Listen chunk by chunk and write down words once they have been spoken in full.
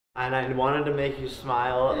And I wanted to make you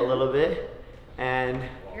smile a little bit, and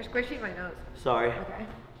you're squishing my nose. Sorry. Okay.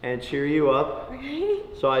 And cheer you up. Okay.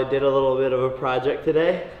 So I did a little bit of a project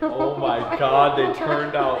today. Oh my God, they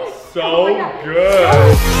turned out so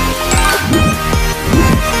good.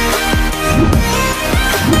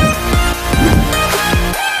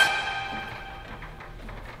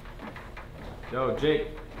 Yo, Jake.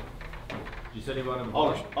 You said you wanted to.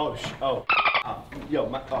 Yo,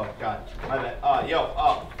 oh God, my bad.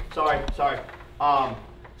 Sorry.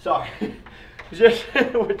 Sorry. Just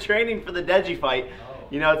we're training for the Deji fight. Oh.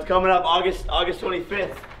 You know, it's coming up August 25th.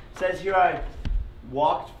 It says here I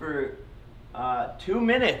walked for 2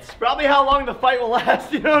 minutes. Probably how long the fight will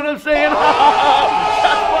last. You know what I'm saying?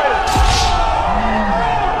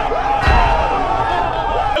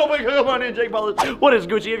 Come on in, Jake Ballers. What is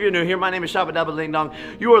Gucci? If you're new here, my name is Shabba Ding Dong.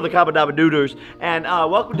 You are the Kabba Dabba Dooders. And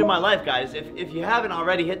welcome to my life, guys. If you haven't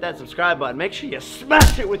already, hit that subscribe button. Make sure you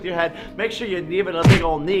smash it with your head. Make sure you give it a big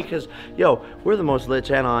old knee, because, yo, we're the most lit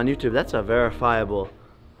channel on YouTube. That's a verifiable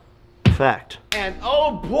fact. And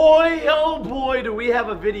oh boy, do we have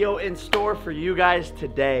a video in store for you guys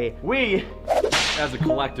today. We, as a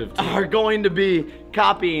collective team, are going to be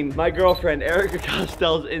copying my girlfriend Erica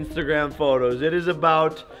Costell's Instagram photos. It is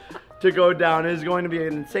about to go down. It is going to be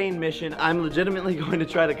an insane mission. I'm legitimately going to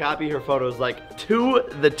try to copy her photos like to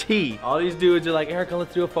the T. All these dudes are like, Erica,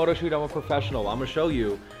 let's do a photo shoot. I'm a professional. I'm gonna show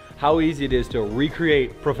you how easy it is to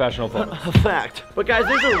recreate professional photos. A fact. But guys,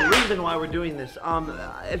 there's a reason why we're doing this.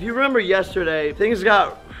 If you remember yesterday, things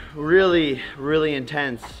got really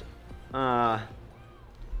intense. Roll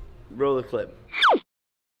the clip.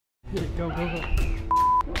 Go.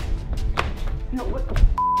 Yo, what the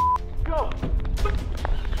Go!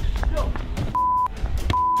 Yo!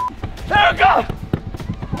 Erica!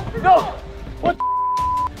 No! What the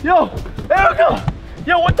Yo! Erica!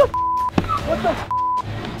 Yo, what the What the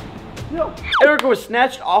Yo. Erica was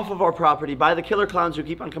snatched off of our property by the killer clowns who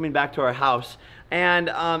keep on coming back to our house. And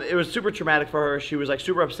it was super traumatic for her. She was like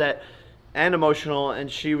super upset and emotional, and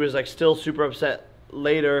she was like still super upset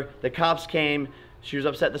later. The cops came. She was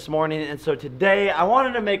upset this morning, and so today I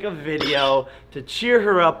wanted to make a video to cheer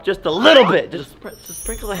her up just a little bit. Just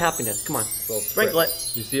sprinkle the happiness. Come on, sprinkle it.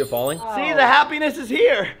 You see it falling? Oh. See, the happiness is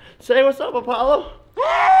here. Say what's up, Apollo.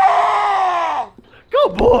 Go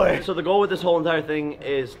boy! So the goal with this whole entire thing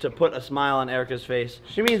is to put a smile on Erica's face.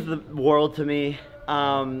 She means the world to me,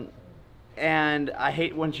 and I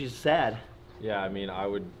hate when she's sad. Yeah, I mean, I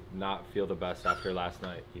would not feel the best after last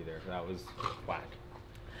night either. That was whack.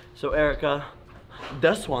 So Erica,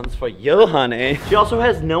 this one's for you, honey. She also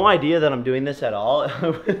has no idea that I'm doing this at all.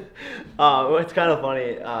 It's kind of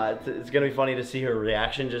funny. It's gonna be funny to see her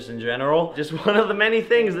reaction just in general. Just one of the many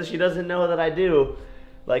things that she doesn't know that I do.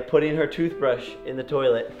 Like putting her toothbrush in the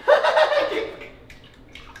toilet.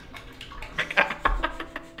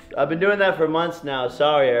 I've been doing that for months now.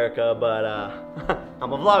 Sorry, Erica, but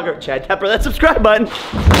I'm a vlogger. Chad, tap that subscribe button.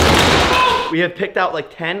 We have picked out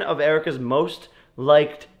like 10 of Erica's most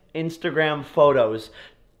liked Instagram photos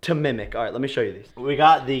to mimic. All right, let me show you these. We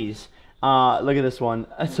got these. Look at this one.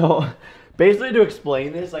 So basically, to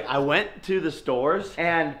explain this, like I went to the stores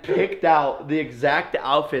and picked out the exact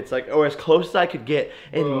outfits, like, or as close as I could get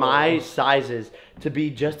in my sizes to be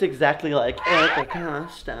just exactly like Erica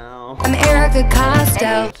Costello. I'm Erica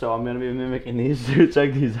Costello. So I'm gonna be mimicking these two.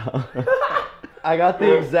 Check these out. I got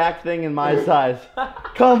the exact thing in my size.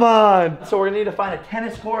 Come on. So we're gonna need to find a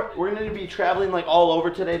tennis court. We're gonna need to be traveling like all over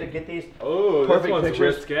today to get these perfect pictures.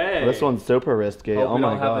 Risque. This one's super risque. Hope oh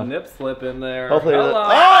my god. We don't have a nip slip in there. Hopefully. Hello.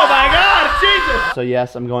 Oh my god, Jesus! So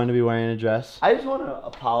yes, I'm going to be wearing a dress. I just want to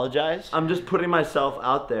apologize. I'm just putting myself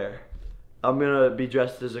out there. I'm gonna be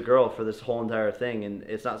dressed as a girl for this whole entire thing, and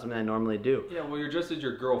it's not something I normally do. Yeah, well, you're dressed as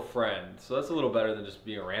your girlfriend, so that's a little better than just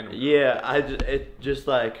being a random girl. Yeah, it just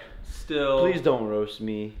like. Still. Please don't roast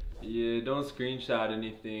me. Yeah, don't screenshot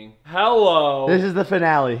anything. Hello. This is the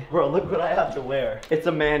finale. Bro, look what I have to wear. It's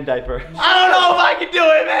a man diaper. I don't know if I can do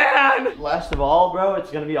it, man! Last of all, bro, it's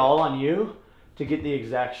gonna be all on you to get the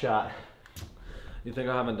exact shot. You think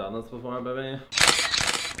I haven't done this before, baby?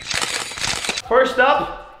 First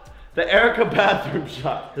up, the Erica bathroom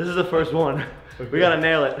shot. This is the first one. Okay. We gotta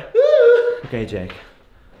nail it. Okay, Jake.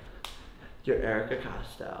 You're Erica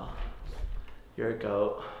Costello. You're a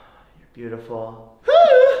goat. Beautiful.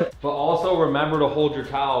 But also remember to hold your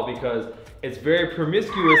towel because it's very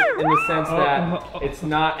promiscuous in the sense that it's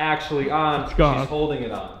not actually on. She's holding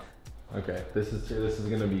it on. Okay, this is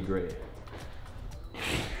gonna be great.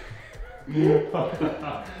 You can't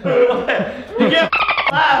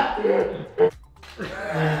laugh.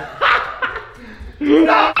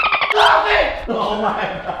 Stop laughing! Oh my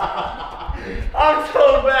god. I'm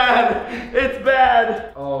so bad. It's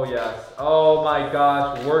bad. Oh yes. Oh my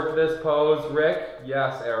gosh. Work this pose, Rick.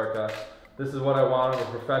 Yes, Erica. This is what I wanted. I'm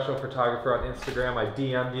a professional photographer on Instagram. I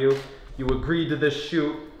DM'd you. You agreed to this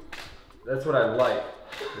shoot. That's what I like.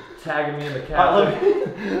 You're tagging me in the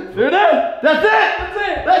caption. There it is. That's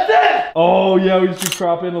it. That's it. Oh yeah, we just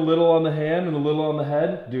crop in a little on the hand and a little on the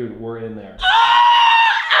head. Dude, we're in there.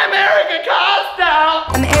 I'm Erica Costa.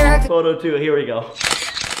 I'm Erica. Photo 2, here we go.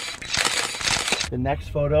 The next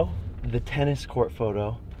photo, the tennis court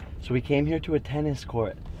photo. So we came here to a tennis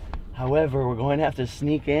court. However, we're going to have to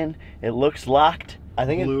sneak in. It looks locked. I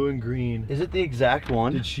think blue and green. Is it the exact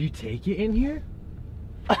one? Did she take it in here?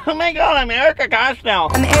 Oh my God, I'm Erica Costa.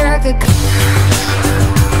 I'm Erica.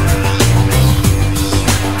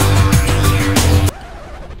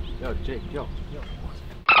 Yo, Jake, yo.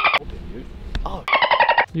 Open, dude. Oh.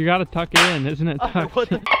 You gotta tuck it in, isn't it? Tucked? What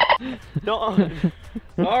the? Don't.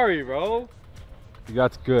 Sorry, bro.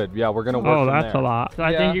 That's good. Yeah, we're gonna work Oh, from that's there. a lot.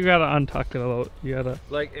 I think you gotta untuck it a little. You gotta.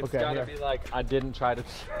 Like, it's Okay, gotta here. be like, I didn't try to.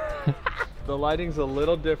 The lighting's a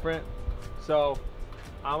little different. So,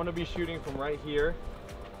 I'm gonna be shooting from right here.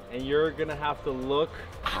 And you're gonna have to look.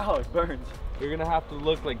 Ow, it burns. You're gonna have to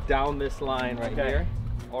look like down this line right Okay. here.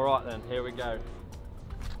 All right then, here we go.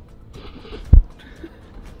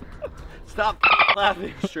 Stop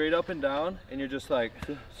laughing. Straight up and down, and you're just like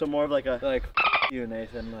So more of like a, you,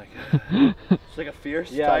 Nathan. Like, it's like a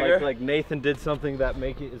fierce Yeah, tiger. like Nathan did something that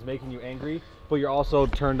is making you angry, but you're also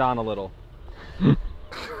turned on a little.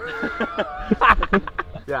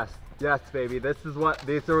 Yes, baby.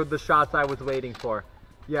 These are the shots I was waiting for.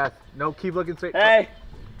 Yes. No, keep looking straight. Hey,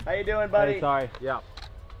 how you doing, buddy? Hey, sorry. Yeah.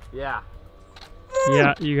 Yeah.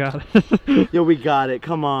 Yeah, you got it. Yo, we got it.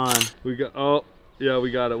 Come on. We got. Oh, yeah,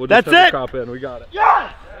 we got it. We'll That's just have it! to crop in. We got it.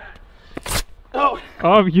 Yes! Oh,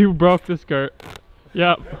 Oh, you broke the skirt.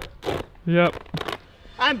 Yep. Yep.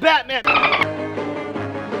 I'm Batman.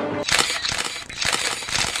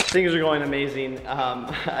 Things are going amazing.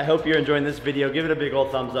 I hope you're enjoying this video. Give it a big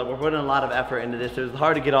old thumbs up. We're putting a lot of effort into this. It was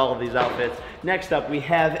hard to get all of these outfits. Next up, we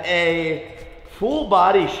have a full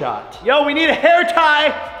body shot. Yo, we need a hair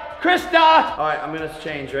tie. Krista. All right, I'm gonna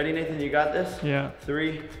change. Ready, Nathan? You got this? Yeah.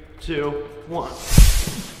 3, 2, 1.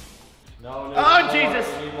 No, Oh, Jesus.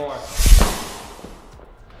 We need more.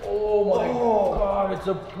 Oh my God, it's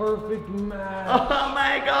a perfect match. Oh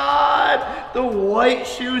my God! The white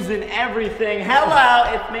shoes and everything.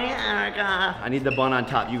 Hello, it's me, Erica. I need the bun on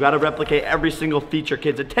top. You gotta replicate every single feature,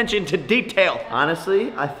 kids. Attention to detail.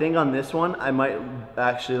 Honestly, I think on this one, I might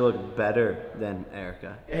actually look better than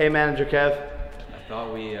Erica. Hey, Manager Kev. I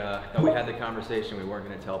thought we had the conversation. We weren't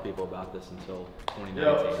going to tell people about this until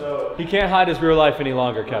 2019. He can't hide his real life any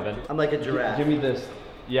longer, Kevin. I'm like a giraffe. Give me this.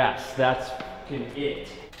 Yes, that's fucking it.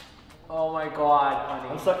 Oh my God, honey.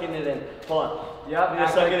 I'm sucking it in. Hold on. Yep, I'm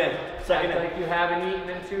gonna suck it in. Suck it in. like you haven't eaten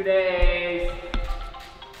in 2 days.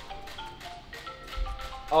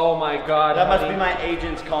 Oh my God. That must honey. be my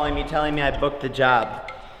agents calling me, telling me I booked the job.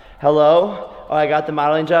 Hello? Oh, I got the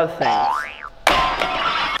modeling job? Thanks.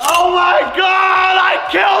 Oh my God! I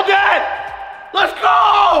killed it! Let's go!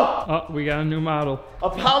 Oh, we got a new model.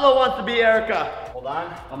 Apollo wants to be Erica. Hold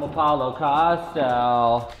on. I'm Apollo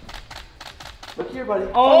Costello. Look here, buddy.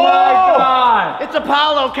 Oh my God! It's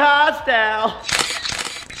Apollo Costello.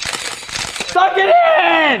 Suck it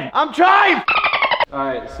in! I'm trying. All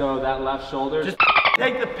right, so that left shoulder. Just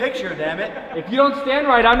take the picture, damn it. If you don't stand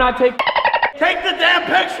right, I'm not taking. Take the damn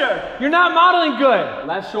picture. You're not modeling good.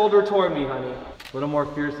 Left shoulder toward me, honey. A little more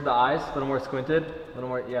fierce to the eyes. A little more squinted. A little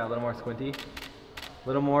more, yeah, a little more squinty. A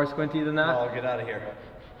little more squinty than that. Oh, get out of here.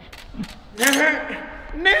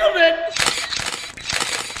 Nailed it.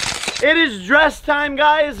 It is dress time,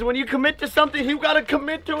 guys. When you commit to something, you gotta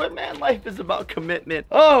commit to it, man. Life is about commitment.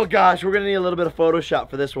 Oh gosh, we're gonna need a little bit of Photoshop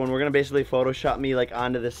for this one. We're gonna basically Photoshop me like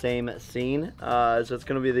onto the same scene. So it's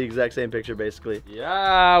gonna be the exact same picture, basically.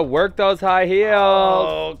 Yeah, work those high heels.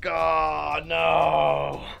 Oh God,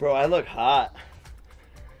 no. Bro, I look hot.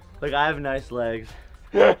 Look, I have nice legs.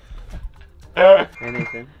 Hey,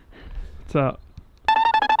 Nathan. What's up?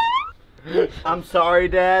 I'm sorry,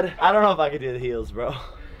 Dad. I don't know if I can do the heels, bro.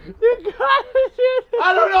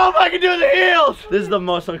 I don't know if I can do the heels. This is the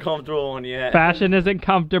most uncomfortable one yet. Fashion isn't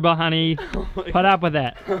comfortable, honey. Put up with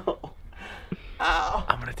it. Ow.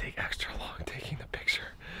 I'm gonna take extra long taking the picture,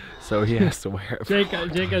 so he has to wear it. Jake,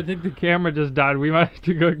 I think the camera just died. We might have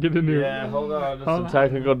to go get a new. Yeah, hold on. Just Hold some on.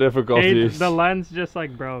 technical Hey, difficulties. the lens just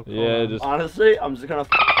like broke. Yeah, just. Honestly, I'm just gonna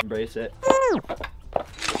embrace it.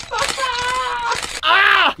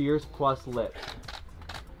 Fierce plus lips.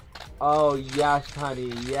 Oh yes,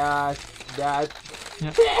 honey. Yes,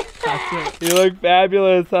 Yeah, that's it. You look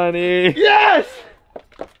fabulous, honey. Yes!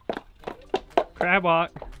 Crab walk.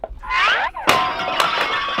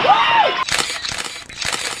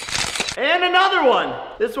 And another one.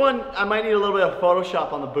 This one, I might need a little bit of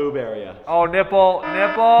Photoshop on the boob area. Oh, nipple,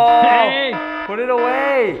 nipple. Hey! Put it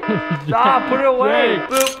away. Stop, put it away.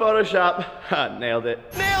 Boop, Photoshop. Nailed it.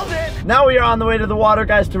 Nailed it! Now we are on the way to the water,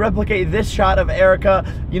 guys, to replicate this shot of Erica.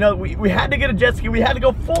 You know, we had to get a jet ski. We had to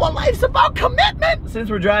go full on. Life's about commitment. Since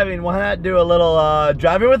we're driving, why not do a little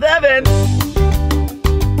driving with Evan?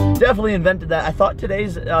 Definitely invented that. I thought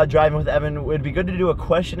today's driving with Evan would be good to do a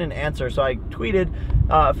question and answer. So I tweeted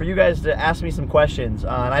for you guys to ask me some questions.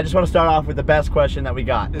 And I just want to start off with the best question that we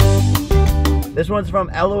got. This one's from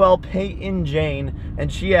LOL Peyton Jane, and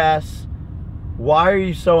she asks, "Why are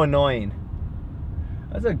you so annoying?"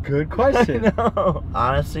 That's a good question. I know.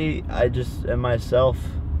 Honestly, I just am myself.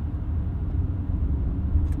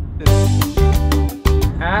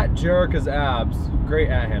 At Jerica's abs, great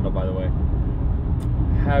at handle by the way.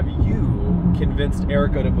 Have you convinced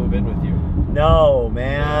Erica to move in with you? No,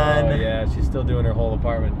 man. Oh yeah, she's still doing her whole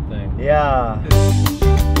apartment thing. Yeah.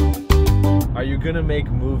 Are you gonna make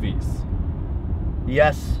movies?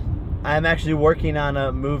 Yes. I'm actually working on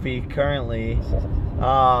a movie currently.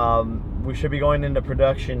 We should be going into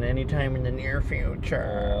production anytime in the near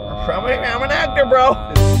future. I'm an actor,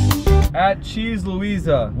 bro. At Cheese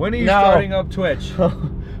Louisa, when are you starting up Twitch?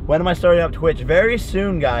 When am I starting up Twitch? Very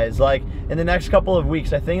soon, guys. Like in the next couple of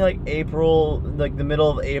weeks. I think like April, like the middle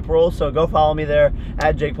of April. So go follow me there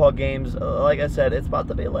at Jake Paul Games. Like I said, it's about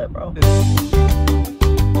to be lit, bro.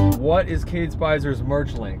 What is Cjbeards'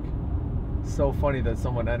 merch link? So funny that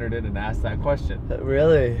someone entered in and asked that question.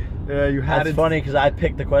 Really? Yeah, you had That's it. funny because I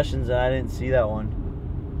picked the questions and I didn't see that one.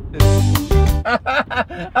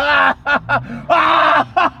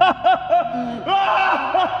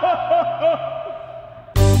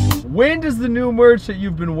 When does the new merch that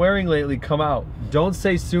you've been wearing lately come out? Don't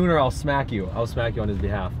say soon or I'll smack you. I'll smack you on his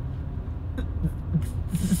behalf.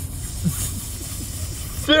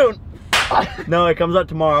 Soon. No, it comes out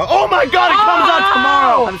tomorrow. Oh my god, it comes out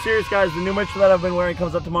tomorrow! I'm serious, guys. The new merch that I've been wearing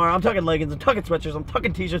comes out tomorrow. I'm talking leggings, I'm talking sweatshirts, I'm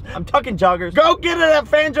talking t-shirts, I'm talking joggers. Go get it at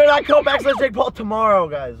fanjoy.co/Jake Paul tomorrow,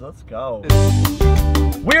 guys. Let's go.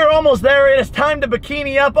 We are almost there. It is time to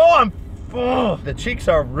bikini up. The cheeks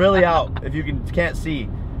are really out. If you can't see,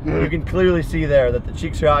 you can clearly see there that the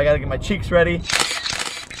cheeks are out. I gotta get my cheeks ready.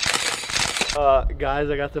 Guys,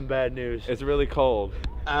 I got some bad news. It's really cold.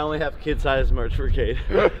 I only have kid-sized merch for Cade.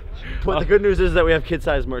 But the good news is that we have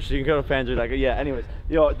kid-sized merch, so you can go to fanjoy.co. Yeah, anyways.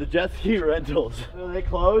 Yo, the jet ski rentals. Are they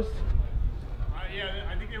closed? Yeah,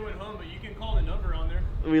 I think they went home, but you can call the number on there.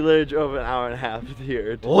 We literally drove an hour and a half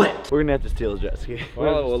here. What? We're gonna have to steal the jet ski.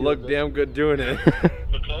 Well, it will look damn good doing it.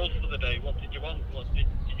 We're closed for the day. What did you want? Did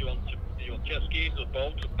you want jet skis or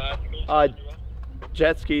boats or bicycles? What did you want?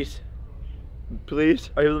 Jet skis.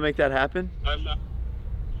 Please? Are you able to make that happen?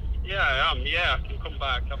 Yeah, I am. Yeah, I can come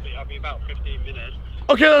back. I'll be about 15 minutes.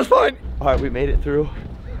 Okay, that's fine. All right, we made it through.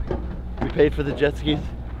 We paid for the jet skis.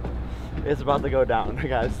 It's about to go down,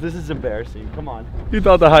 guys. This is embarrassing. Come on. You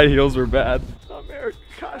thought the high heels were bad. America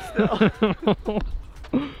Costello.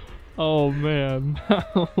 Oh man.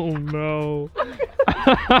 Oh no.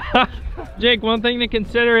 Jake, one thing to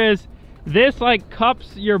consider is this like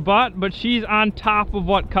cups your butt, but she's on top of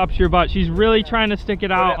what cups your butt. She's really trying to stick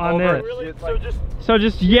it out on this. Really? So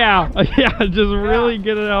just yeah, just really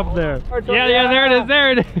get it up there. Yeah, there it is,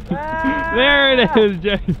 there it is. There it is,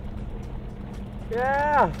 Jake.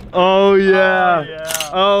 Yeah. Oh yeah.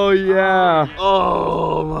 Oh yeah.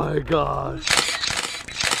 Oh my gosh.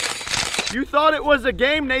 You thought it was a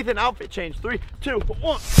game, Nathan? Outfit change. 3, 2,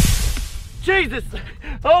 1. Jesus.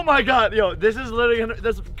 Oh my god. Yo, this is literally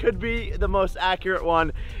this could be the most accurate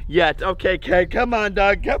one yet. Okay, Kay, come on,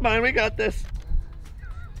 dog. Come on, we got this.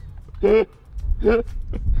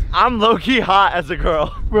 I'm low-key hot as a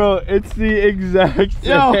girl. Bro, it's the exact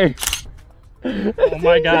same. Oh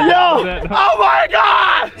my god. Yo! Oh my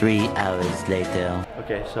god! 3 hours later.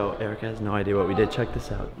 Okay, so Erica has no idea what we did. Check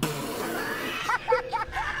this out.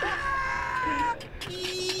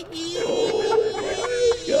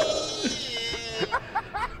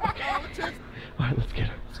 Alright, let's get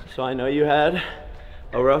her. So I know you had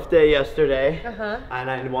a rough day yesterday. And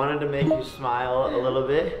I wanted to make you smile a little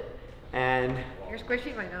bit. And you're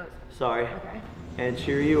squishing my nose. Sorry. Okay. And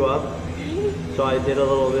cheer you up. So I did a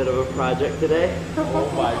little bit of a project today.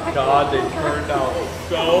 Oh my god, they turned out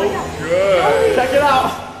so good. Check it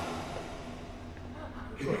out.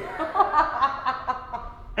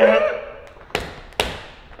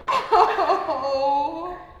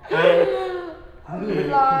 Oh. You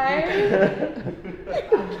lied.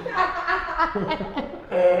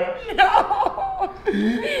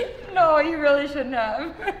 shouldn't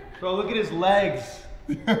have. Bro, look at his legs.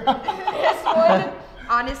 This one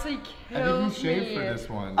honestly killed me. I think you shaved for this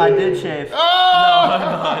one. I did shave. Oh! No,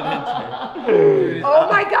 I didn't shave. Oh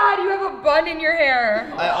my god, you have a bun in your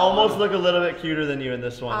hair. I almost look a little bit cuter than you in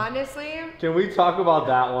this one. Honestly, Can we talk about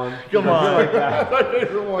that one? Come on. Like that.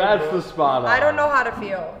 That's the spot on. I don't know how to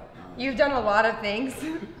feel. You've done a lot of things,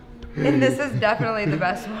 and this is definitely the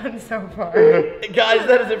best one so far. Guys,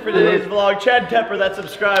 that is it for today's vlog. Chad Tepper, that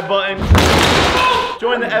subscribe button.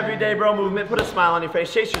 Join the Everyday Bro movement. Put a smile on your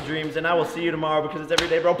face. Chase your dreams, and I will see you tomorrow because it's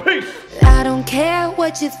Everyday Bro. Peace. I don't care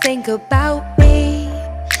what you think about me.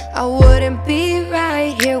 I wouldn't be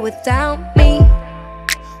right here without me.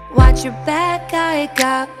 Watch your back, I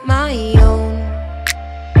got my own.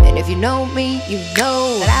 And if you know me, you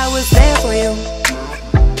know that I was there for you.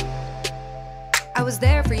 I was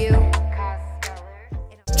there for you.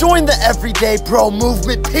 Join the Everyday Bro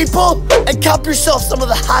movement, people, and cop yourself some of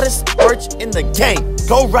the hottest merch in the game.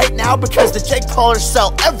 Go right now because the Jake Paulers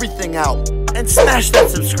sell everything out. And smash that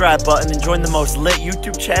subscribe button and join the most lit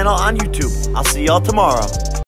YouTube channel on YouTube. I'll see y'all tomorrow.